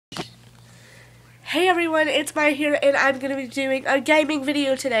Hey everyone, it's Maya here, and I'm going to be doing a gaming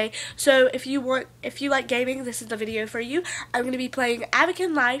video today. So if you like gaming, this is the video for you. I'm going to be playing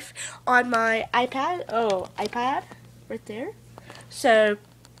Avakin Life on my iPad. Oh, iPad right there. So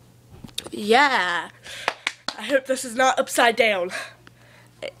yeah, I hope this is not upside down.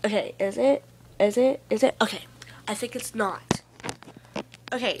 Okay, is it? Okay, I think it's not.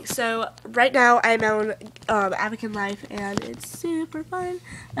 Okay, so right now I'm on Avakin Life, and it's super fun.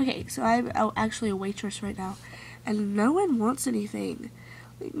 Okay, so I'm actually a waitress right now, and no one wants anything.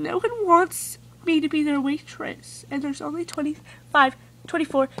 Like, no one wants me to be their waitress, and there's only 25,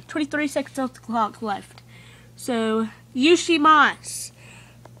 24, 23 seconds of the clock left. So, Yushimas,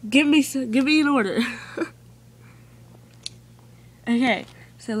 give me an order. Okay,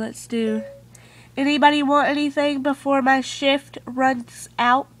 so let's do. Anybody want anything before my shift runs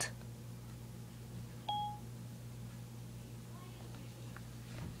out?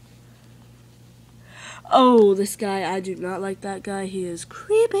 Oh, this guy, I do not like that guy. He is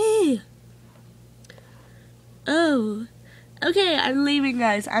creepy. Oh, okay, I'm leaving,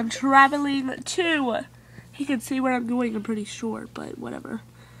 guys. I'm traveling to. He can see where I'm going, I'm pretty sure, but whatever.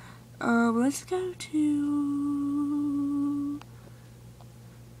 Let's go to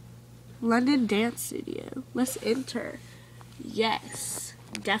London Dance Studio. Let's enter. Yes,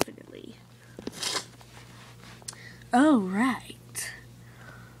 definitely. Oh, right.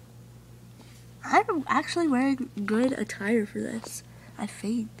 I'm actually wearing good attire for this, I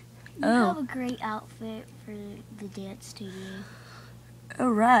think. You have a great outfit for the dance studio.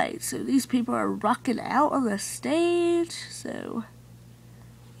 Alright, so these people are rocking out on the stage, so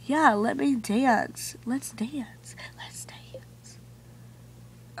yeah, let me dance. Let's dance. Let's dance.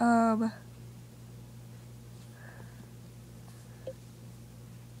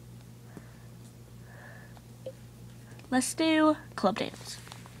 Let's do club dance.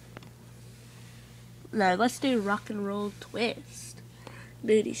 No, let's do rock and roll twist.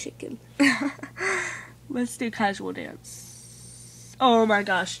 Booty shaking. Let's do casual dance. Oh my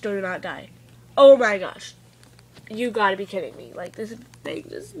gosh, do not die. Oh my gosh. You gotta be kidding me. Like, this thing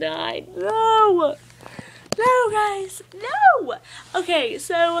just died. No! No, guys! No! Okay,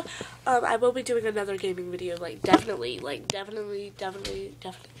 so, I will be doing another gaming video, definitely.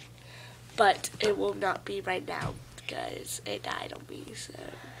 But it will not be right now, because it died on me, so.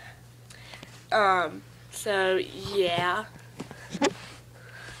 So, yeah.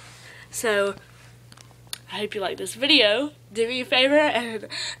 So, I hope you like this video. Do me a favor and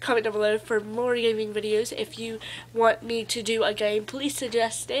comment down below for more gaming videos. If you want me to do a game, please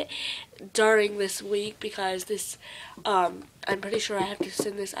suggest it during this week, because this, I'm pretty sure I have to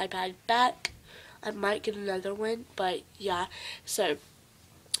send this iPad back. I might get another one, but yeah. So,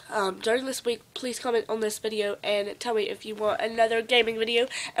 during this week, please comment on this video and tell me if you want another gaming video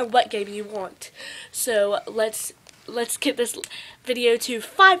and what game you want. So, let's get this video to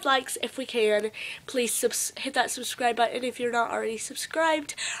 5 likes if we can. Please hit that subscribe button if you're not already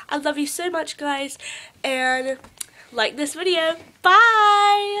subscribed. I love you so much, guys, and like this video.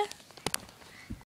 Bye!